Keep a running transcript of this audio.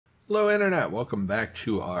Hello Internet, welcome back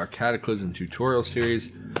to our Cataclysm tutorial series,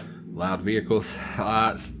 Loud Vehicles.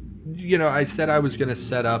 I said I was going to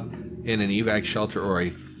set up in an evac shelter or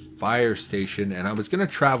a fire station, and I was going to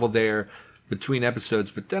travel there between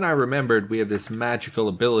episodes, but then I remembered we have this magical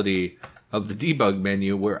ability of the debug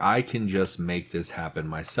menu where I can just make this happen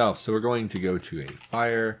myself. So we're going to go to a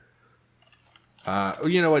fire.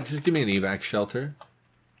 You know what, just give me an evac shelter.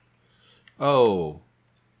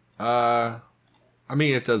 I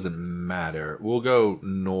mean, it doesn't matter. We'll go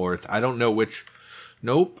north. I don't know which.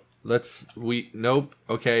 Nope. Nope.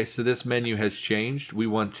 Okay, so this menu has changed. We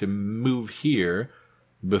want to move here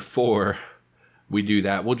before we do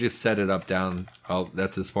that. We'll just set it up down. Oh,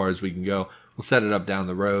 that's as far as we can go. We'll set it up down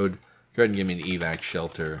the road. Go ahead and give me an evac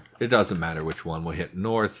shelter. It doesn't matter which one. We'll hit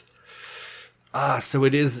north. So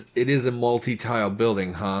it is a multi-tile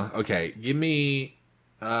building, huh? Okay, give me...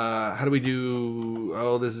 how do we do...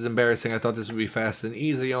 Oh, this is embarrassing. I thought this would be fast and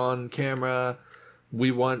easy on camera.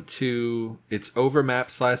 We want to... It's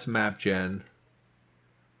overmap/map gen.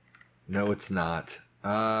 No, it's not.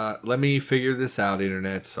 Let me figure this out,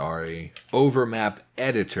 Internet. Sorry. Overmap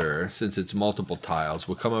editor, since it's multiple tiles.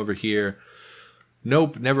 We'll come over here.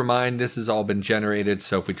 Nope, never mind. This has all been generated,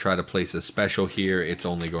 so if we try to place a special here, it's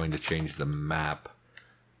only going to change the map.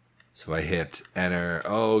 So I hit enter.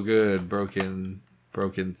 Oh, good. Broken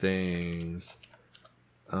things.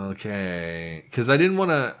 Okay, because I didn't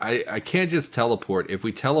want to... I can't just teleport. If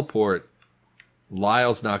we teleport,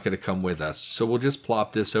 Lyle's not going to come with us. So we'll just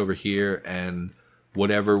plop this over here, and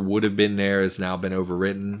whatever would have been there has now been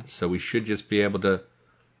overwritten. So we should just be able to...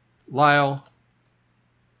 Lyle.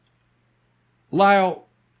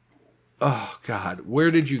 Oh, God.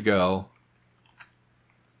 Where did you go?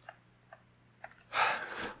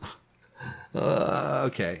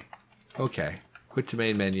 Okay. Quit to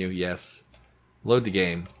main menu, yes. Load the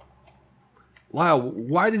game. Lyle,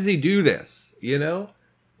 why does he do this? You know?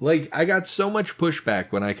 Like, I got so much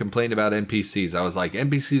pushback when I complained about NPCs. I was like,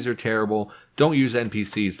 NPCs are terrible. Don't use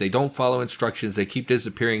NPCs. They don't follow instructions. They keep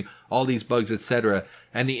disappearing. All these bugs, etc.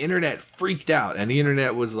 And the internet freaked out. And the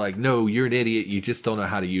internet was like, no, you're an idiot. You just don't know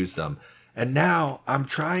how to use them. And now I'm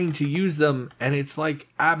trying to use them. And it's like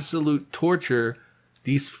absolute torture.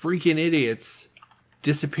 These freaking idiots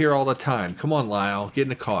disappear all the time. Come on, Lyle. Get in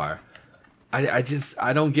the car. I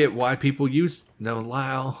don't get why people use... No,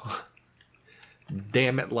 Lyle.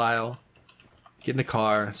 Damn it, Lyle. Get in the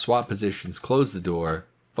car. Swap positions. Close the door.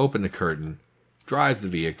 Open the curtain. Drive the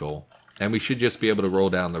vehicle. And we should just be able to roll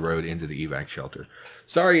down the road into the evac shelter.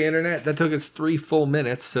 Sorry, Internet. That took us 3 full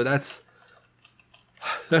minutes. So that's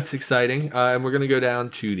exciting. And we're going to go down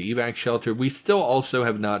to the evac shelter. We still also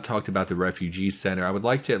have not talked about the Refugee Center. I would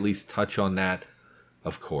like to at least touch on that.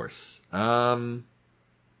 Of course. There's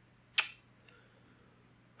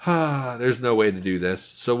no way to do this.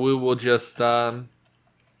 So we will just pop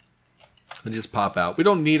out. We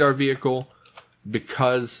don't need our vehicle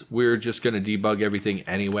because we're just going to debug everything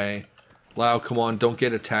anyway. Lau, come on, don't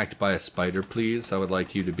get attacked by a spider, please. I would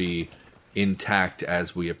like you to be intact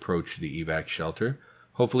as we approach the evac shelter.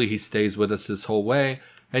 Hopefully he stays with us this whole way,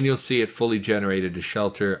 and you'll see it fully generated to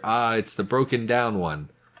shelter. It's the broken down one.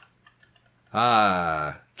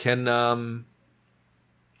 Can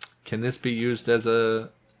this be used as a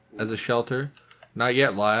shelter? Not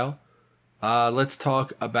yet, Lyle. Let's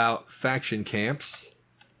talk about faction camps.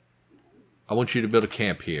 I want you to build a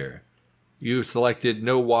camp here. You selected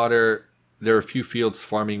no water. There are a few fields.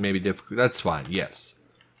 Farming may be difficult. That's fine. Yes.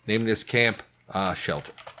 Name this camp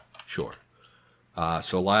shelter. Sure.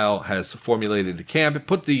 So Lyle has formulated the camp.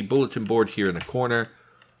 Put the bulletin board here in the corner.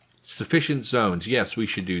 Sufficient zones. Yes, we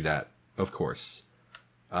should do that. Of course.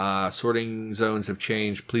 Sorting zones have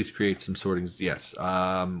changed. Please create some sorting. Yes.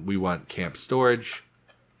 We want camp storage.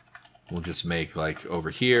 We'll just make like over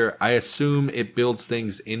here. I assume it builds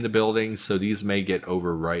things in the building, so these may get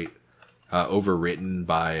overwritten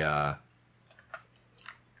by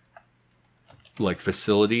like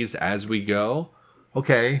facilities as we go.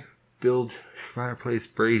 Okay. Build fireplace,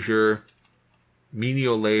 brazier,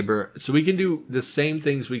 menial labor. So we can do the same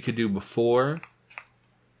things we could do before.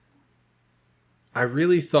 I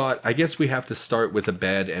really thought, I guess we have to start with a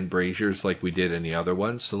bed and braziers like we did in the other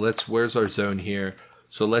one. So where's our zone here?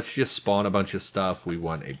 So let's just spawn a bunch of stuff. We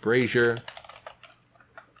want a brazier.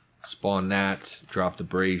 Spawn that, drop the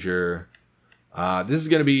brazier. This is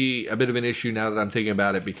going to be a bit of an issue now that I'm thinking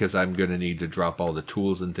about it because I'm going to need to drop all the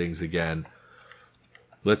tools and things again.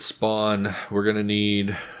 Let's spawn, we're going to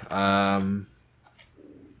need,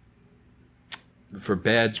 for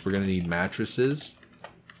beds, we're going to need mattresses.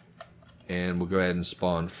 And we'll go ahead and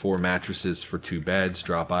spawn 4 mattresses for 2 beds,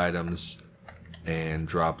 drop items. and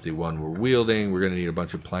drop the one we're wielding. We're going to need a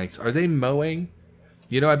bunch of planks. Are they mowing?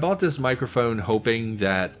 You know, I bought this microphone hoping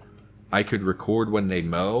that I could record when they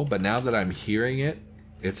mow, but now that I'm hearing it,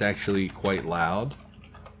 it's actually quite loud.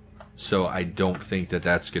 So I don't think that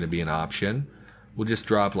that's going to be an option. We'll just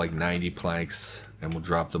drop like 90 planks and we'll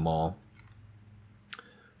drop them all.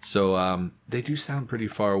 So they do sound pretty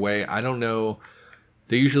far away. I don't know.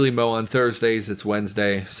 They usually mow on Thursdays. It's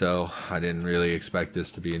Wednesday, so I didn't really expect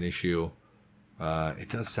this to be an issue. It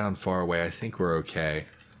does sound far away. I think we're okay.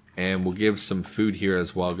 And we'll give some food here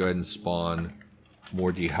as well. Go ahead and spawn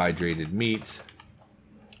more dehydrated meat.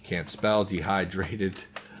 Can't spell dehydrated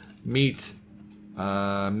meat.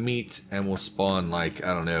 And we'll spawn like,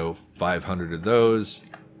 I don't know, 500 of those.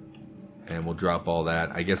 And we'll drop all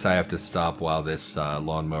that. I guess I have to stop while this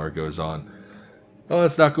lawnmower goes on. Oh,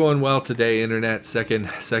 it's not going well today, internet. Second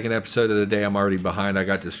episode of the day. I'm already behind. I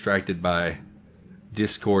got distracted by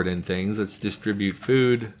Discord and things. Let's distribute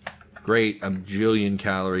food. Great, a bajillion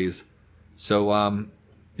calories. So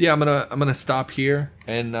yeah, I'm gonna stop here,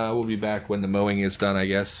 and we'll be back when the mowing is done, I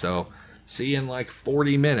guess. So see you in like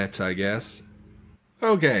 40 minutes, I guess.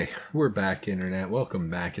 Okay, we're back, internet. Welcome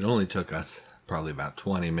back. It only took us probably about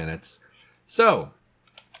 20 minutes. So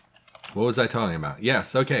what was I talking about?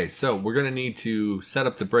 Yes, okay, so we're gonna need to set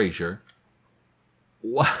up the brazier.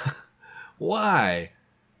 Why?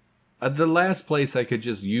 The last place I could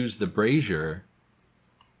just use the brazier,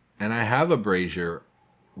 and I have a brazier.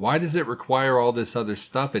 Why does it require all this other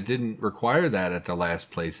stuff? It didn't require that at the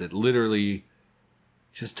last place. It literally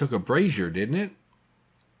just took a brazier, didn't it?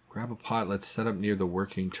 Grab a pot. Let's set up near the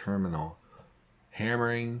working terminal.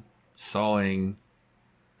 Hammering, sawing.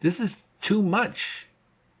 This is too much.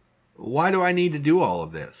 Why do I need to do all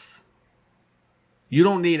of this? You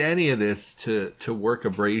don't need any of this to work a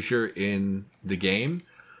brazier in the game.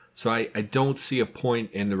 So I don't see a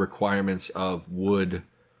point in the requirements of wood,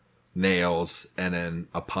 nails, and then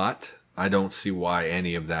a pot. I don't see why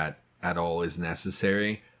any of that at all is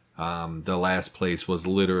necessary. The last place was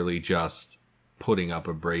literally just putting up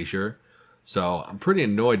a brazier. So I'm pretty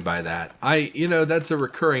annoyed by that. You know, that's a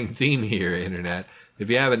recurring theme here, internet. If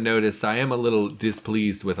you haven't noticed, I am a little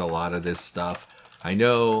displeased with a lot of this stuff. I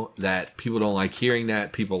know that people don't like hearing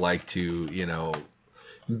that. People like to, you know,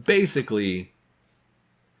 basically,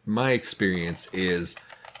 my experience is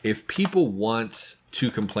if people want to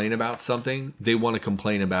complain about something, they want to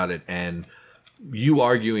complain about it, and you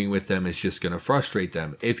arguing with them is just going to frustrate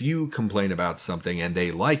them. If you complain about something and they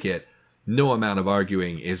like it, no amount of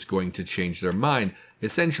arguing is going to change their mind.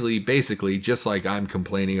 Essentially, basically, just like I'm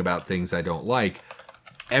complaining about things I don't like,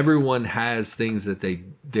 everyone has things that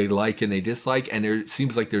they like and they dislike, and it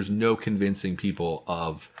seems like there's no convincing people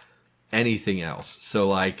of anything else. So,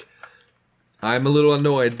 like, I'm a little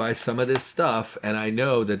annoyed by some of this stuff, and I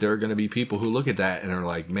know that there are going to be people who look at that and are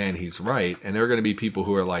like, man, he's right. And there are going to be people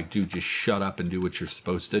who are like, dude, just shut up and do what you're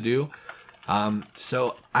supposed to do.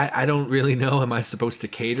 So I don't really know. Am I supposed to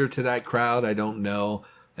cater to that crowd? I don't know.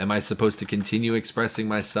 Am I supposed to continue expressing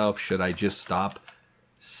myself? Should I just stop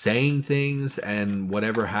saying things and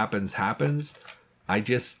whatever happens, happens? I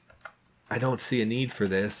don't see a need for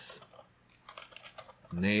this.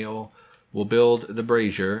 Nail. We'll build the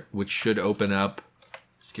brazier, which should open up.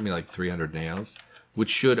 Just give me like 300 nails. Which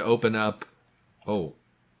should open up. Oh,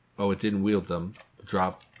 it didn't wield them.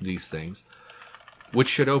 Drop these things. Which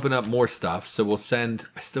should open up more stuff. So we'll send.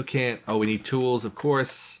 I still can't. Oh, we need tools, of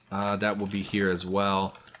course. That will be here as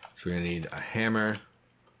well. So we're gonna need a hammer.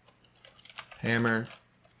 Hammer.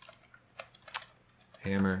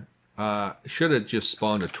 Should have just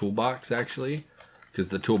spawned a toolbox actually, because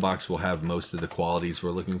the toolbox will have most of the qualities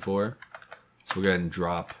we're looking for. So we'll go ahead and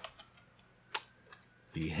drop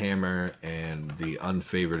the hammer and the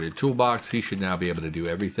unfavorited toolbox. He should now be able to do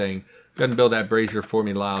everything. Go ahead and build that brazier for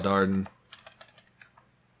me, Lyle Darden.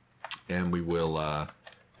 And we will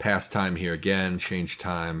pass time here again, change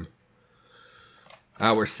time.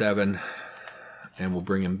 Hour 7. And we'll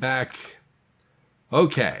bring him back.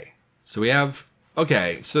 Okay. So we have...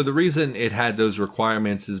 Okay, so the reason it had those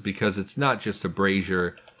requirements is because it's not just a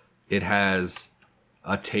brazier. It has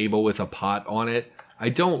a table with a pot on it. I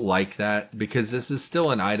don't like that because this is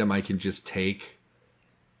still an item I can just take.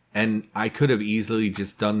 And I could have easily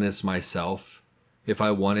just done this myself. If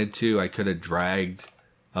I wanted to, I could have dragged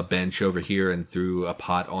a bench over here and threw a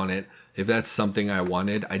pot on it. If that's something I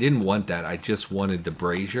wanted. I didn't want that. I just wanted the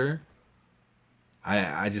brazier.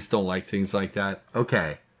 I just don't like things like that.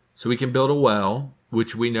 Okay. So we can build a well,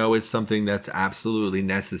 which we know is something that's absolutely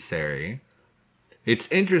necessary. It's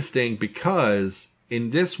interesting because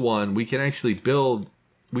in this one, we can actually build,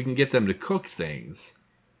 we can get them to cook things.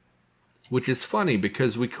 which is funny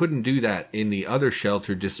because we couldn't do that in the other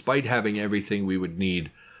shelter despite having everything we would need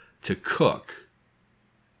to cook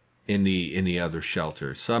in the other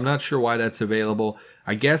shelter. So I'm not sure why that's available.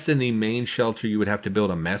 I guess in the main shelter you would have to build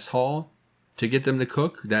a mess hall to get them to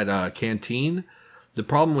cook, that canteen. The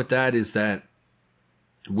problem with that is that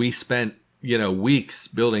we spent, weeks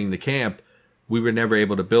building the camp. We were never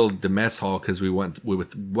able to build the mess hall because we went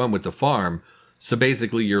with the farm. So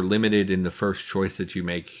basically you're limited in the first choice that you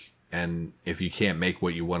make, and if you can't make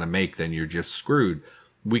what you want to make, then you're just screwed.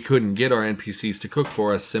 We couldn't get our NPCs to cook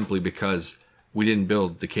for us simply because we didn't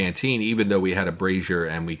build the canteen, even though we had a brazier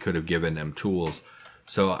and we could have given them tools.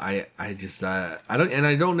 So I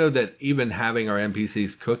don't know that even having our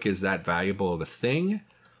NPCs cook is that valuable of a thing.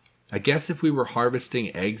 I guess if we were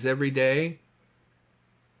harvesting eggs every day,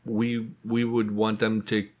 we would want them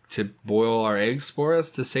to boil our eggs for us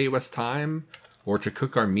to save us time, or to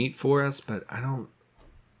cook our meat for us, but I don't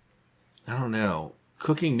know.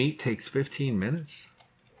 Cooking meat takes 15 minutes?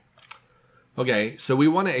 Okay, so we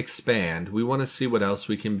want to expand. We want to see what else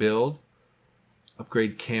we can build.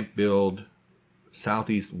 Upgrade camp build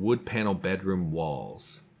southeast wood panel bedroom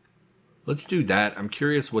walls. Let's do that. I'm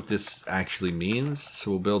curious what this actually means.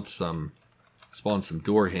 So we'll build spawn some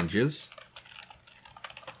door hinges.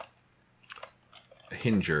 A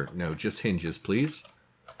hinger. No, just hinges, please.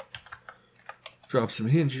 Drop some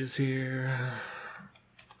hinges here.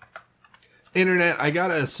 Internet, I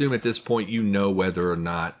gotta assume at this point you know whether or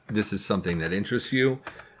not this is something that interests you.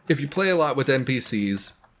 If you play a lot with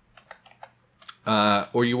NPCs,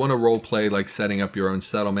 or you want to role play like setting up your own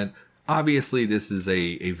settlement, obviously this is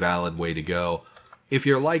a valid way to go. If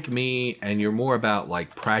you're like me and you're more about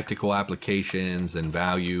like practical applications and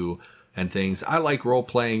value and things, I like role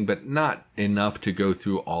playing, but not enough to go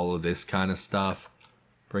through all of this kind of stuff.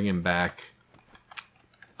 Bring him back.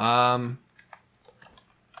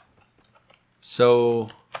 So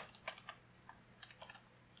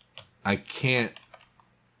I can't.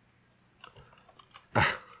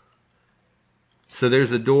 So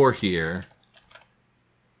there's a door here.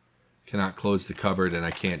 Cannot close the cupboard, and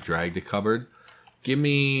I can't drag the cupboard. Give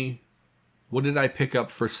me. What did I pick up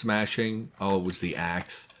for smashing? Oh, it was the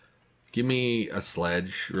axe. Give me a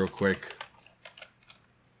sledge real quick.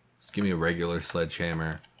 Just give me a regular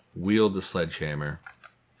sledgehammer. Wield the sledgehammer.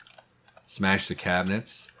 Smash the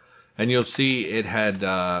cabinets. And you'll see it had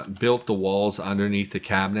built the walls underneath the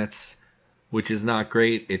cabinets, which is not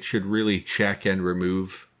great. It should really check and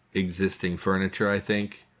remove existing furniture, I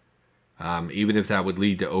think. Even if that would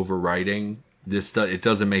lead to overwriting, it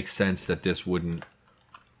doesn't make sense that this wouldn't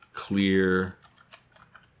clear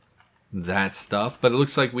that stuff. But it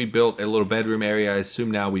looks like we built a little bedroom area. I assume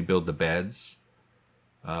now we build the beds.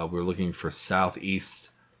 We're looking for southeast.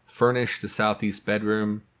 Furnish the southeast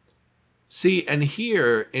bedroom. See, and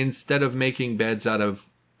here, instead of making beds out of...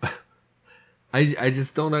 I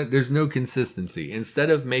just don't... There's no consistency. Instead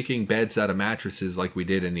of making beds out of mattresses like we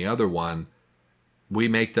did in the other one, we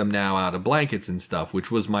make them now out of blankets and stuff, which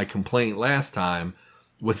was my complaint last time,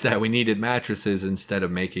 was that we needed mattresses instead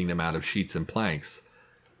of making them out of sheets and planks.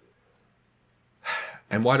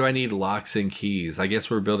 And why do I need locks and keys? I guess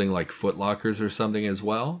we're building like foot lockers or something as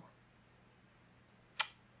well.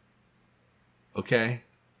 Okay.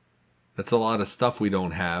 That's a lot of stuff we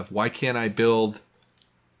don't have. Why can't I build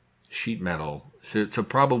sheet metal? So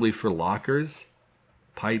probably for lockers.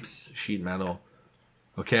 Pipes, sheet metal.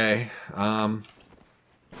 Okay.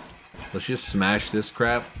 Let's just smash this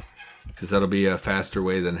crap, because that'll be a faster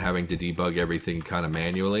way than having to debug everything kind of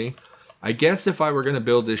manually. I guess if I were going to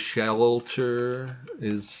build this shelter,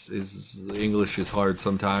 English is hard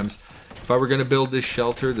sometimes. If I were going to build this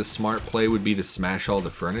shelter, the smart play would be to smash all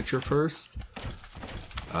the furniture first.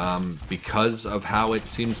 Because of how it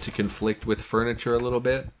seems to conflict with furniture a little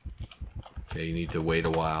bit. Okay, you need to wait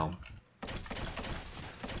a while.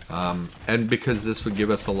 And because this would give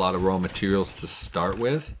us a lot of raw materials to start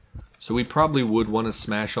with. So we probably would want to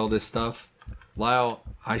smash all this stuff. Lyle,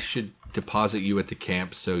 I should deposit you at the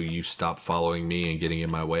camp so you stop following me and getting in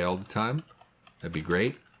my way all the time. That'd be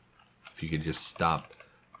great. If you could just stop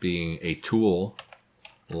being a tool,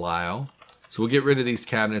 Lyle. So we'll get rid of these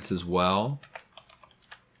cabinets as well.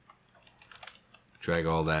 Drag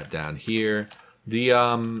all that down here.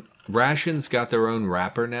 The rations got their own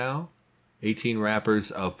wrapper now. 18 wrappers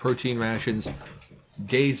of protein rations.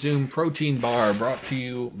 Day Zoom protein bar brought to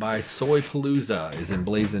you by Soy Palooza is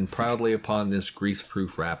emblazoned proudly upon this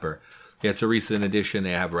grease-proof wrapper. Yeah, it's a recent addition.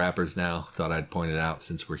 They have wrappers now. Thought I'd point it out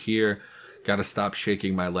since we're here. Gotta stop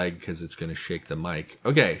shaking my leg because it's going to shake the mic.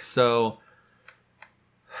 Okay, so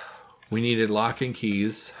we needed lock and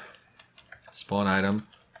keys. Spawn item.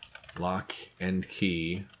 Lock and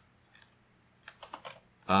key.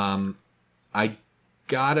 I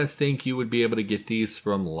gotta think you would be able to get these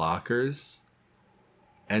from lockers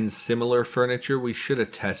and similar furniture. We should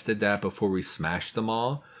have tested that before we smashed them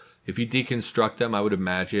all. If you deconstruct them, I would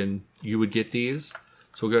imagine you would get these.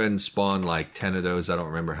 So we'll go ahead and spawn like 10 of those. I don't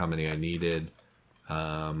remember how many I needed.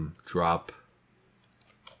 Drop,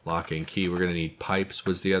 lock and key. We're going to need pipes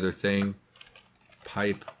was the other thing.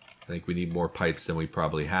 Pipe. I think we need more pipes than we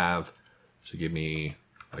probably have. So give me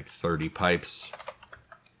like 30 pipes.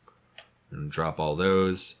 And drop all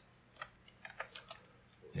those.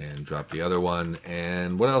 And drop the other one.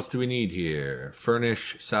 And what else do we need here?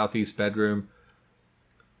 Furnish southeast bedroom.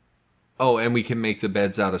 Oh, and we can make the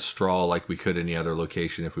beds out of straw like we could in the other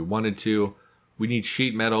location if we wanted to. We need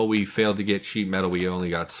sheet metal. We failed to get sheet metal. We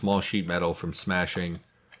only got small sheet metal from smashing.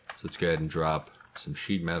 So let's go ahead and drop some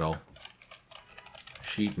sheet metal.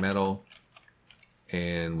 Sheet metal.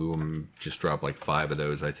 And we will just drop like 5 of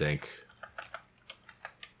those, I think.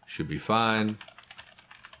 Should be fine.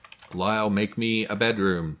 Lyle, make me a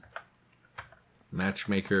bedroom.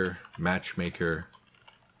 Matchmaker, matchmaker.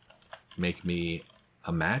 Make me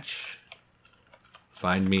a match.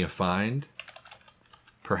 Find me a find.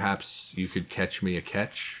 Perhaps you could catch me a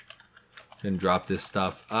catch. And drop this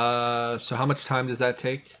stuff. So how much time does that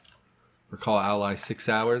take? Recall ally 6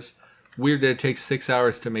 hours. Weird that it takes 6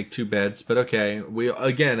 hours to make 2 beds, but okay.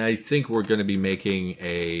 Again, I think we're going to be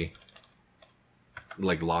making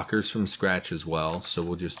like lockers from scratch as well. So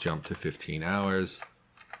we'll just jump to 15 hours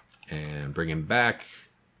and bring him back.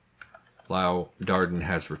 Lyle Darden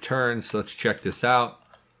has returned, so let's check this out.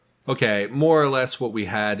 Okay, more or less what we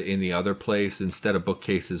had in the other place. Instead of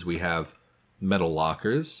bookcases, we have metal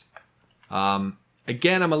lockers.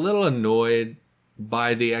 Again, I'm a little annoyed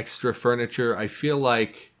by the extra furniture. I feel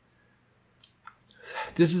like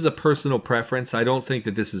this is a personal preference. I don't think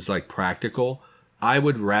that this is like practical. I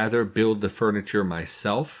would rather build the furniture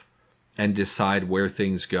myself and decide where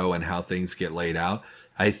things go and how things get laid out.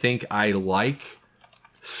 I think I like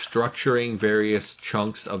structuring various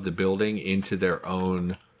chunks of the building into their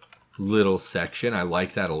own little section. I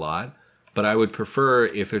like that a lot. But I would prefer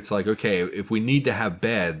if it's like, okay, if we need to have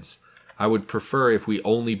beds, I would prefer if we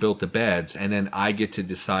only built the beds and then I get to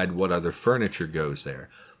decide what other furniture goes there.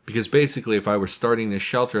 Because basically, if I were starting this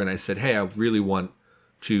shelter and I said, hey, I really want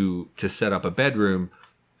to set up a bedroom,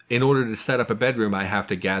 in order to set up a bedroom, I have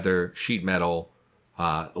to gather sheet metal,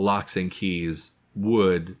 locks and keys,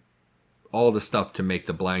 wood, all the stuff to make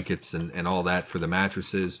the blankets and all that for the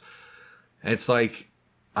mattresses. It's like,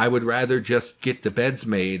 I would rather just get the beds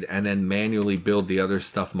made and then manually build the other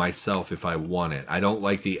stuff myself if I want it. I don't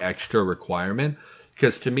like the extra requirement.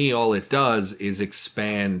 Because to me, all it does is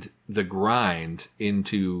expand the grind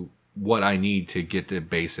into what I need to get the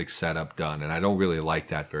basic setup done. And I don't really like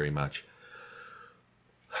that very much.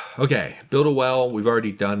 Okay, build a well. We've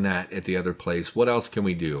already done that at the other place. What else can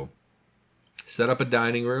we do? Set up a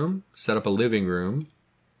dining room. Set up a living room.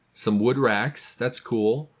 Some wood racks. That's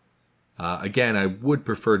cool. Again, I would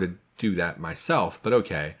prefer to do that myself, but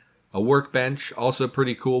okay. A workbench. Also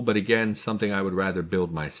pretty cool, but again, something I would rather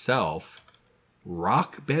build myself.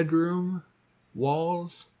 Rock bedroom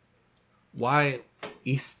walls. Why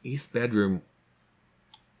east bedroom?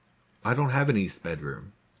 I don't have an east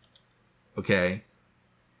bedroom. Okay.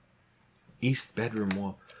 East bedroom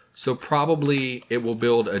wall. So probably it will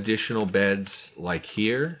build additional beds like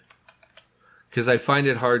here. Because I find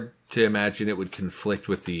it hard to imagine it would conflict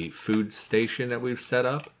with the food station that we've set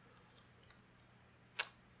up.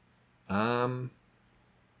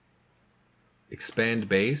 Expand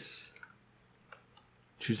base.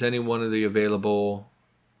 Choose any one of the available.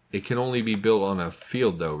 It can only be built on a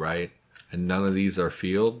field though, right? And none of these are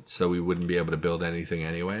field, so we wouldn't be able to build anything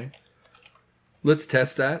anyway. Let's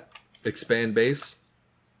test that. Expand base.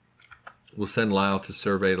 We'll send Lyle to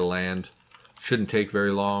survey the land. Shouldn't take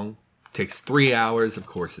very long. Takes 3 hours. Of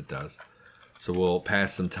course it does. So we'll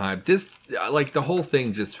pass some time. This, like, the whole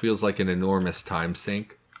thing just feels like an enormous time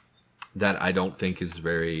sink that I don't think is a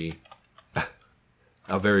very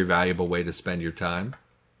valuable way to spend your time.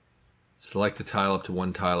 Select a tile up to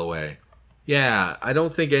 1 tile away. Yeah, I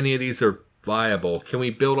don't think any of these are viable. Can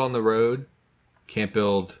we build on the road? Can't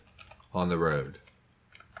build on the road.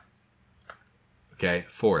 Okay,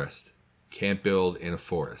 forest. Can't build in a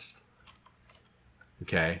forest.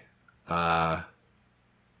 Okay. I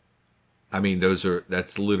mean,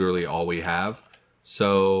 that's literally all we have.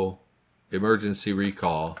 So, emergency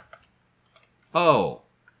recall. Oh,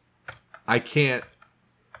 I can't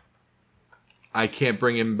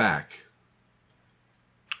bring him back.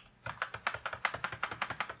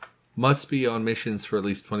 Must be on missions for at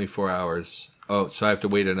least 24 hours. Oh, so I have to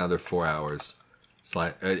wait another 4 hours. It's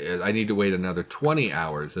like I need to wait another 20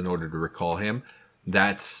 hours in order to recall him.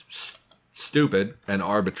 That's stupid and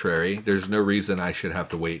arbitrary. There's no reason I should have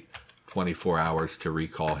to wait 24 hours to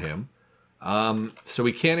recall him. So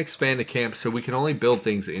we can't expand the camp, so we can only build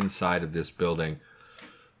things inside of this building.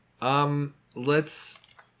 Let's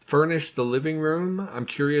furnish the living room. I'm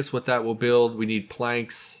curious what that will build. We need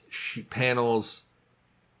planks, panels,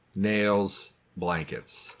 nails,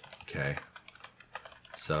 blankets. Okay.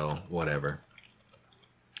 So, whatever.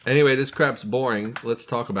 Anyway, this crap's boring. Let's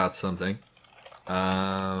talk about something.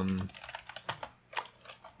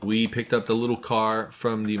 We picked up the little car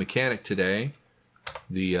from the mechanic today.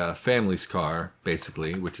 The family's car,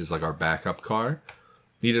 basically, which is like our backup car.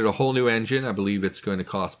 Needed a whole new engine. I believe it's going to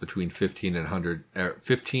cost between $1,500 and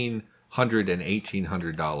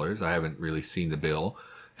 $1,800. I haven't really seen the bill,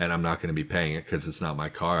 and I'm not going to be paying it because it's not my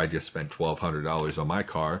car. I just spent $1,200 on my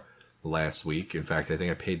car last week. In fact, I think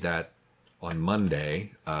I paid that on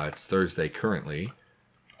Monday. It's Thursday currently.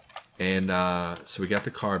 And so we got the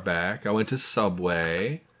car back. I went to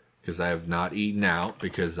Subway because I have not eaten out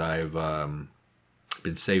because I've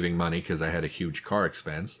been saving money because I had a huge car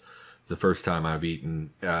expense. The first time I've eaten,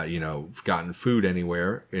 gotten food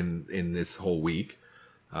anywhere in this whole week,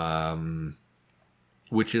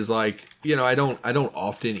 which is like, I don't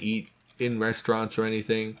often eat in restaurants or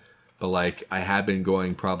anything, but like I have been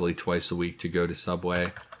going probably twice a week to go to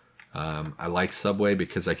Subway. I like Subway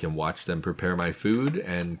because I can watch them prepare my food,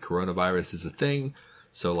 and coronavirus is a thing,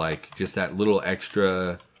 so like just that little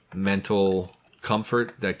extra mental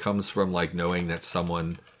comfort that comes from like knowing that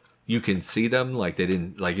someone, you can see them, like they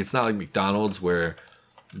didn't, like it's not like McDonald's where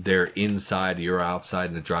they're inside, you're outside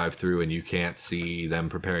in the drive-thru and you can't see them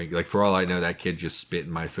preparing. Like for all I know, that kid just spit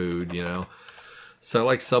in my food, So I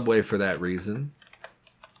like Subway for that reason.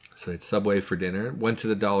 So I had Subway for dinner. Went to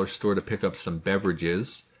the dollar store to pick up some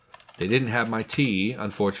beverages. They didn't have my tea,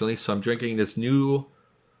 unfortunately, so I'm drinking this new,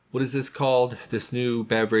 what is this called? This new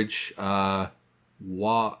beverage, water.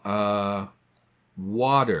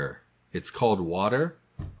 It's called water.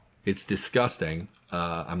 It's disgusting.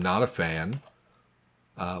 I'm not a fan.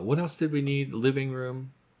 What else did we need? Living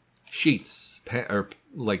room sheets,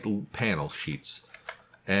 like panel sheets.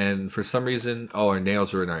 And for some reason, our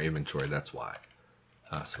nails are in our inventory. That's why.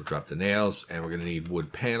 So we'll drop the nails, and we're gonna need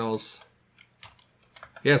wood panels.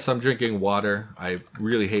 Yeah, so I'm drinking water. I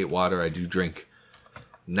really hate water. I do drink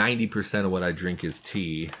 90% of what I drink is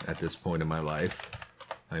tea at this point in my life.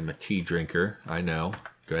 I'm a tea drinker. I know.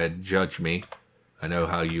 Go ahead and judge me. I know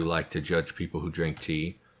how you like to judge people who drink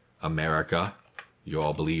tea. America. You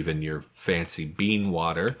all believe in your fancy bean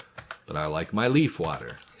water, but I like my leaf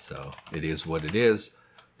water. So it is what it is.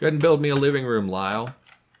 Go ahead and build me a living room, Lyle.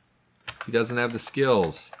 He doesn't have the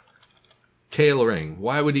skills. Tailoring.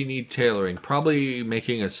 Why would he need tailoring? Probably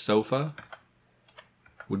making a sofa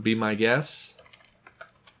would be my guess.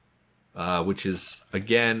 Which is,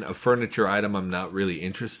 again, a furniture item I'm not really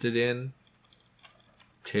interested in.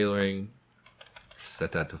 Tailoring.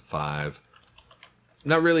 Set that to 5.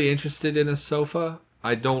 Not really interested in a sofa.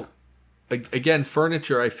 I don't... Again,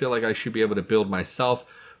 furniture I feel like I should be able to build myself.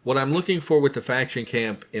 What I'm looking for with the faction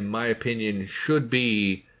camp, in my opinion, should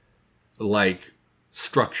be like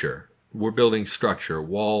structure. We're building structure.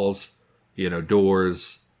 Walls,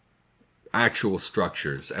 doors, actual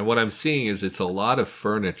structures. And what I'm seeing is it's a lot of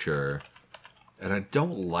furniture, and I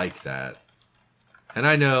don't like that. And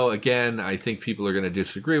I know, again, I think people are going to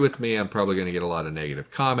disagree with me. I'm probably going to get a lot of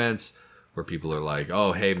negative comments where people are like,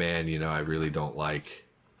 oh, hey, man, I really don't like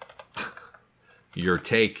your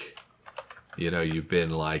take. You've been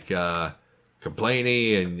like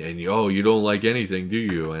complaining and you don't like anything, do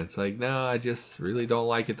you? And it's like, no, I just really don't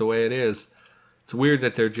like it the way it is. It's weird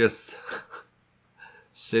that they're just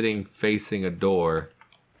sitting facing a door.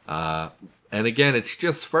 And again, it's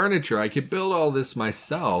just furniture. I could build all this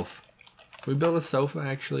myself. Can we build a sofa,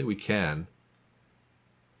 actually? We can.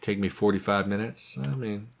 Take me 45 minutes. I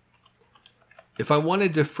mean, if I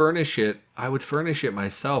wanted to furnish it, I would furnish it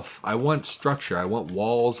myself. I want structure. I want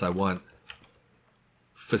walls. I want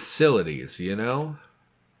facilities,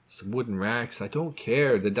 Some wooden racks. I don't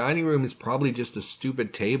care. The dining room is probably just a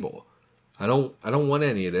stupid table. I don't want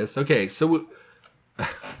any of this. Okay, so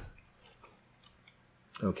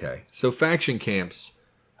okay. So faction camps,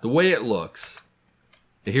 the way it looks,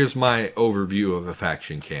 here's my overview of a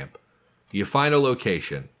faction camp. You find a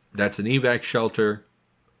location. That's an evac shelter,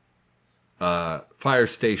 fire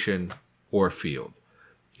station, or field.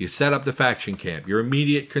 You set up the faction camp. Your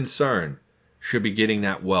immediate concern should be getting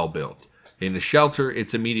that well built. In the shelter,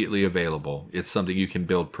 it's immediately available. It's something you can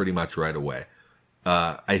build pretty much right away.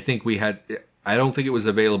 I don't think it was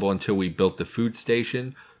available until we built the food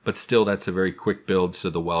station, but still that's a very quick build, so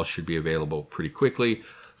the well should be available pretty quickly.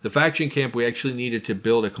 The faction camp, we actually needed to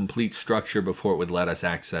build a complete structure before it would let us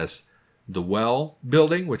access the well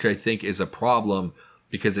building, which I think is a problem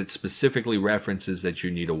because it specifically references that you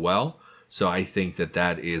need a well. So I think that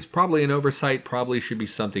that is probably an oversight, probably should be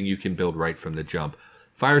something you can build right from the jump.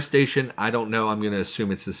 Fire station, I don't know. I'm going to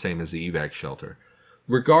assume it's the same as the evac shelter.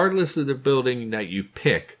 Regardless of the building that you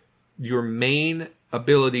pick, your main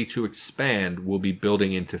ability to expand will be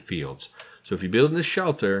building into fields. So if you build in the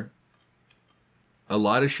shelter, a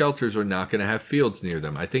lot of shelters are not going to have fields near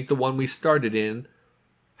them. I think the one we started in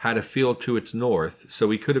had a field to its north, so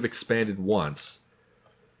we could have expanded once.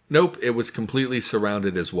 Nope, it was completely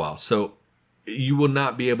surrounded as well. So you will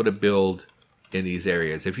not be able to build in these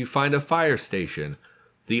areas. If you find a fire station,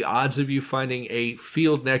 the odds of you finding a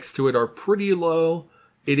field next to it are pretty low.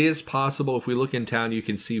 It is possible. If we look in town, you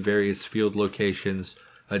can see various field locations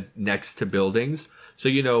next to buildings. So,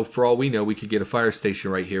 you know, for all we know, we could get a fire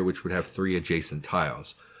station right here, which would have 3 adjacent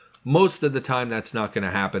tiles. Most of the time, that's not going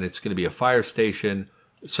to happen. It's going to be a fire station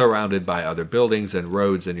surrounded by other buildings and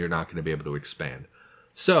roads, and you're not going to be able to expand.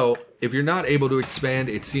 So, if you're not able to expand,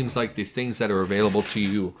 it seems like the things that are available to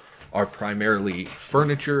you are primarily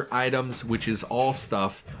furniture items, which is all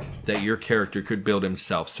stuff that your character could build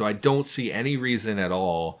himself. So I don't see any reason at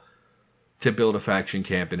all to build a faction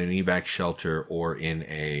camp in an evac shelter or in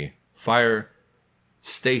a fire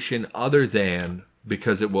station other than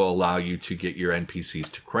because it will allow you to get your NPCs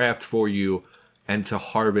to craft for you and to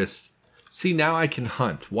harvest. See, now I can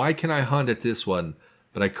hunt. Why can I hunt at this one,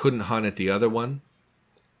 but I couldn't hunt at the other one?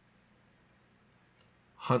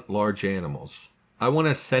 Hunt large animals. I want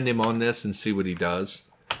to send him on this and see what he does.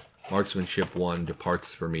 Marksmanship 1,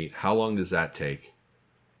 departs for meat. How long does that take?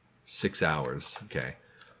 6 hours. Okay.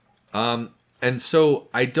 And so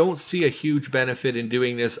I don't see a huge benefit in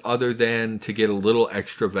doing this other than to get a little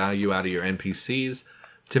extra value out of your NPCs.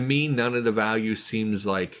 To me, none of the value seems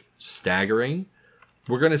like staggering.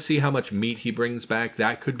 We're going to see how much meat he brings back.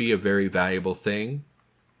 That could be a very valuable thing.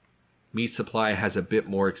 Meat supply has a bit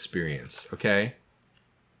more experience. Okay.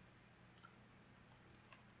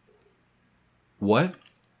 What?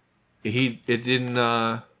 It didn't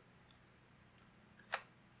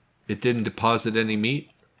deposit any meat?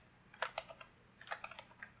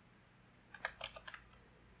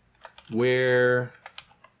 Where's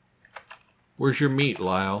your meat,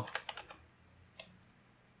 Lyle?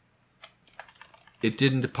 It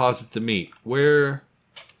didn't deposit the meat. Where?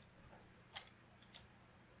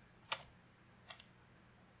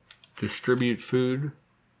 Distribute food.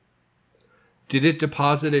 Did it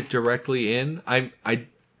deposit it directly in? I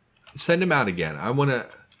send him out again. I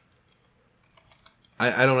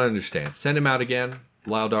don't understand. Send him out again,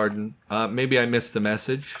 Lyle Darden. Maybe I missed the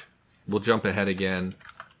message. We'll jump ahead again.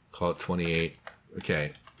 Call it 28.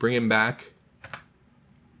 Okay. Bring him back.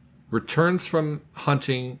 Returns from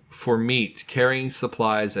hunting for meat, carrying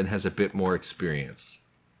supplies, and has a bit more experience.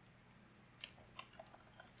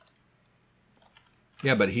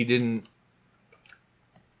 Yeah, but he didn't...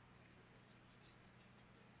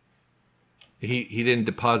 He didn't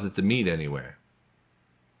deposit the meat anywhere.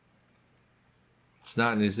 It's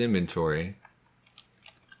not in his inventory.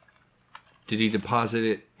 Did he deposit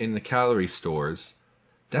it in the calorie stores?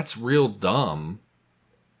 That's real dumb.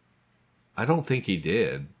 I don't think he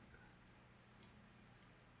did.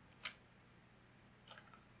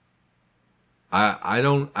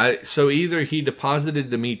 So either he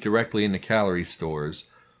deposited the meat directly in the calorie stores,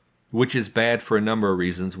 which is bad for a number of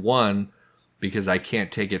reasons. One, because I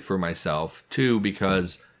can't take it for myself. 2,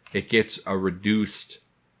 because it gets a reduced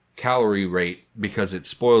calorie rate because it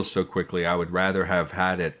spoils so quickly. I would rather have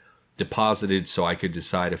had it deposited so I could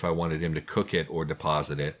decide if I wanted him to cook it or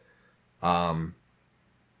deposit it. Or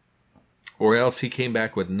else he came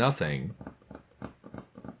back with nothing,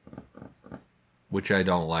 which I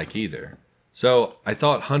don't like either. So I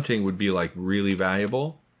thought hunting would be like really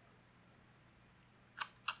valuable.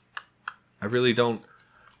 I really don't.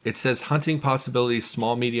 It says hunting possibilities,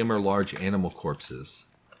 small, medium, or large animal corpses.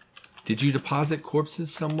 Did you deposit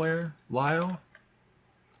corpses somewhere, Lyle?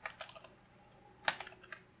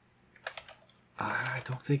 I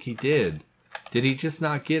don't think he did. Did he just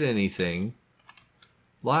not get anything?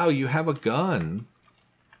 Lyle, you have a gun.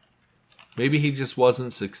 Maybe he just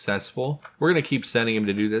wasn't successful. We're going to keep sending him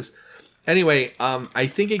to do this. Anyway, I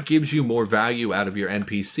think it gives you more value out of your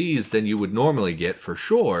NPCs than you would normally get, for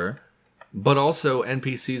sure. But also,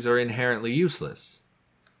 NPCs are inherently useless.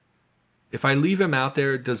 If I leave him out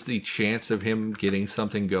there, does the chance of him getting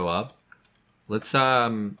something go up? Let's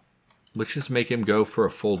just make him go for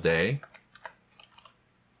a full day.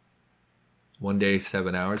 1 day,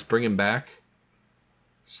 7 hours. Bring him back.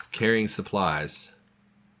 Carrying supplies.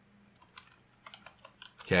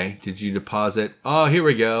 Okay, did you deposit? Oh, here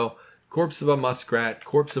we go. Corpse of a muskrat,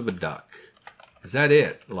 corpse of a duck. Is that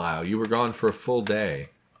it, Lyle? You were gone for a full day.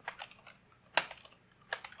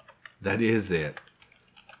 That is it.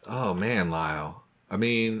 Oh, man, Lyle. I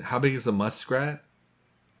mean, how big is a muskrat?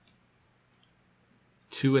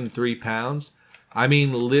 2 and 3 pounds? I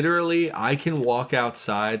mean, literally, I can walk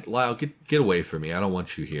outside. Lyle, get away from me. I don't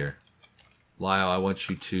want you here. Lyle, I want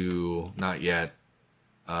you to... Not yet.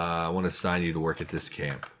 I want to assign you to work at this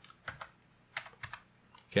camp.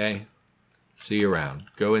 Okay? See you around.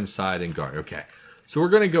 Go inside and guard. Okay. So we're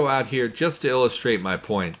going to go out here just to illustrate my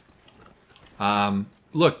point.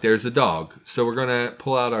 Look, there's a dog. So we're going to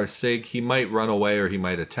pull out our SIG. He might run away or he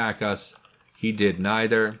might attack us. He did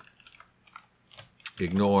neither.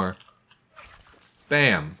 Ignore.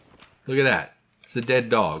 Bam. Look at that. It's a dead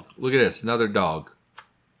dog. Look at this. Another dog.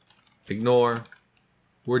 Ignore.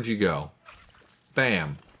 Where'd you go?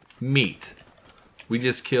 Bam. Meat. We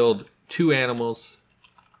just killed 2 animals.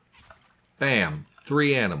 Bam.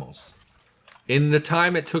 3 animals. In the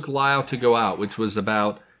time it took Lyle to go out, which was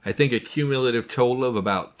about, I think, a cumulative total of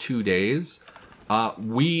about 2 days,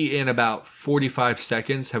 we, in about 45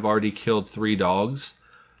 seconds, have already killed 3 dogs.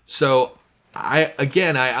 So, I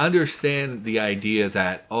understand the idea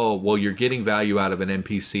that, oh, well, you're getting value out of an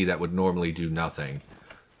NPC that would normally do nothing.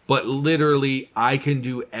 But literally, I can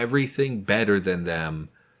do everything better than them,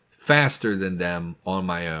 faster than them on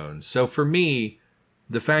my own. So for me,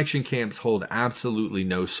 the faction camps hold absolutely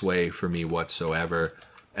no sway for me whatsoever.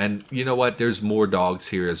 And you know what? There's more dogs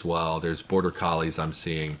here as well. There's border collies I'm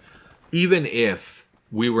seeing. Even if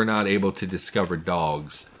we were not able to discover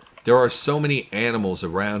dogs, there are so many animals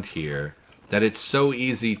around here that it's so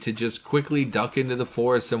easy to just quickly duck into the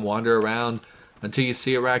forest and wander around until you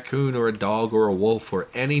see a raccoon or a dog or a wolf or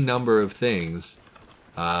any number of things.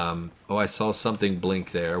 Oh, I saw something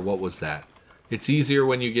blink there. What was that? It's easier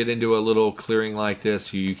when you get into a little clearing like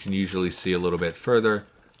this. You can usually see a little bit further.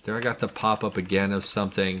 There I got the pop-up again of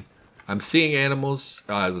something. I'm seeing animals.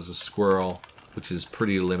 It was a squirrel, which is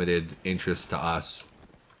pretty limited interest to us.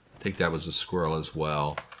 I think that was a squirrel as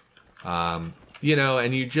well. You know,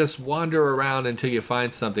 and you just wander around until you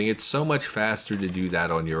find something. It's so much faster to do that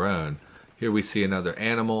on your own. Here we see another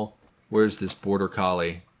animal. Where's this border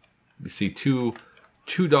collie? We see two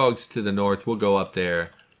dogs to the north. We'll go up there.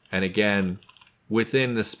 And again,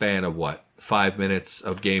 within the span of what? 5 minutes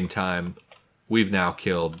of game time, we've now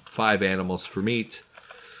killed 5 animals for meat.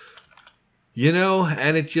 You know,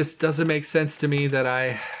 and it just doesn't make sense to me that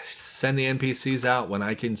I send the NPCs out when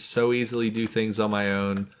I can so easily do things on my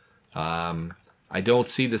own. I don't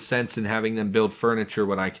see the sense in having them build furniture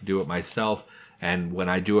when I can do it myself. And when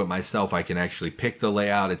I do it myself, I can actually pick the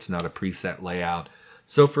layout. It's not a preset layout.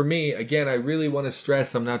 So for me, again, I really want to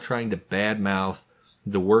stress I'm not trying to badmouth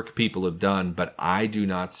the work people have done, but I do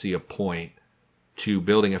not see a point to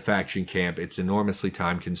building a faction camp. It's enormously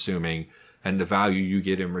time consuming, and the value you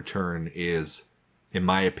get in return is, in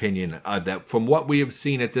my opinion, that from what we have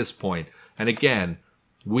seen at this point, and again,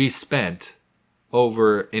 we spent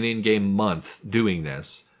over an in-game month doing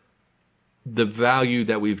this, the value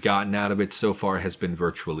that we've gotten out of it so far has been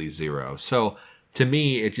virtually zero. So to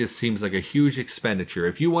me, it just seems like a huge expenditure.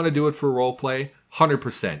 If you want to do it for roleplay,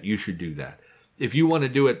 100% you should do that. If you want to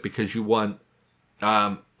do it because you want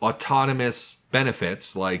autonomous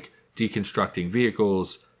benefits like deconstructing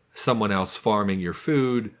vehicles, someone else farming your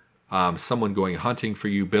food, someone going hunting for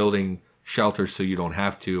you, building shelters so you don't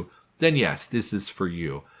have to, then yes, this is for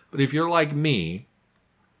you. But if you're like me,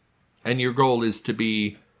 and your goal is to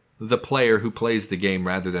be the player who plays the game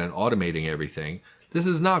rather than automating everything, this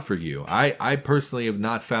is not for you. I personally have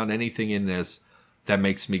not found anything in this that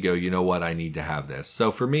makes me go, you know what, I need to have this.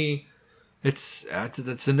 So for me, it's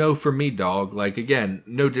a no for me, dog. Like, again,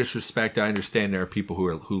 no disrespect. I understand there are people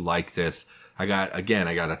who like this. I got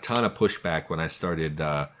a ton of pushback when I started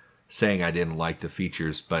saying I didn't like the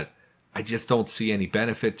features, but I just don't see any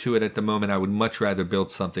benefit to it at the moment. I would much rather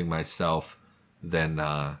build something myself than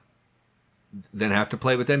have to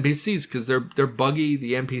play with NPCs, because they're buggy.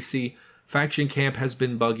 The NPC faction camp has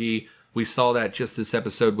been buggy. We saw that just this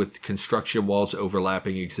episode with construction walls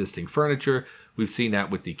overlapping existing furniture. We've seen that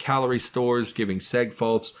with the calorie stores giving seg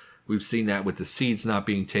faults. We've seen that with the seeds not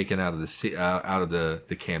being taken out of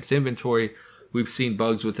the camp's inventory. We've seen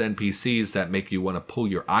bugs with NPCs that make you want to pull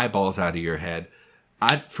your eyeballs out of your head.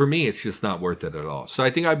 For me, it's just not worth it at all. So I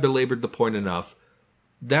think I've belabored the point enough.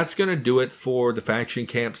 That's going to do it for the faction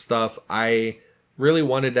camp stuff. I really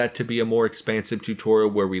wanted that to be a more expansive tutorial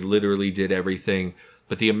where we literally did everything.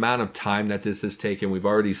 But the amount of time that this has taken, we've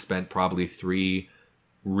already spent probably 3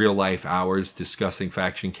 real life hours discussing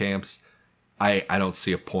faction camps, I don't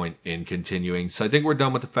see a point in continuing. So I think we're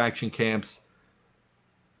done with the faction camps.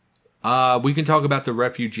 We can talk about the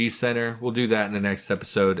Refugee Center. We'll do that in the next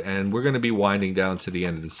episode. And we're going to be winding down to the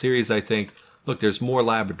end of the series, I think. Look, there's more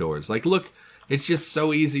Labradors. Like, look, it's just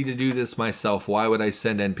so easy to do this myself. Why would I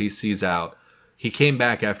send NPCs out? He came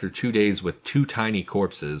back after 2 days with 2 tiny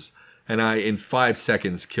corpses. And I, in 5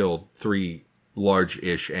 seconds, killed 3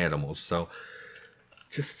 large-ish animals. So,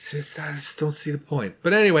 I just don't see the point.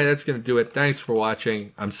 But anyway, that's going to do it. Thanks for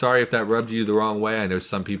watching. I'm sorry if that rubbed you the wrong way. I know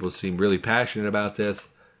some people seem really passionate about this.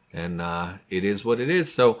 And it is what it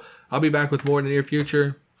is. So I'll be back with more in the near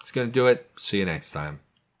future. It's going to do it. See you next time.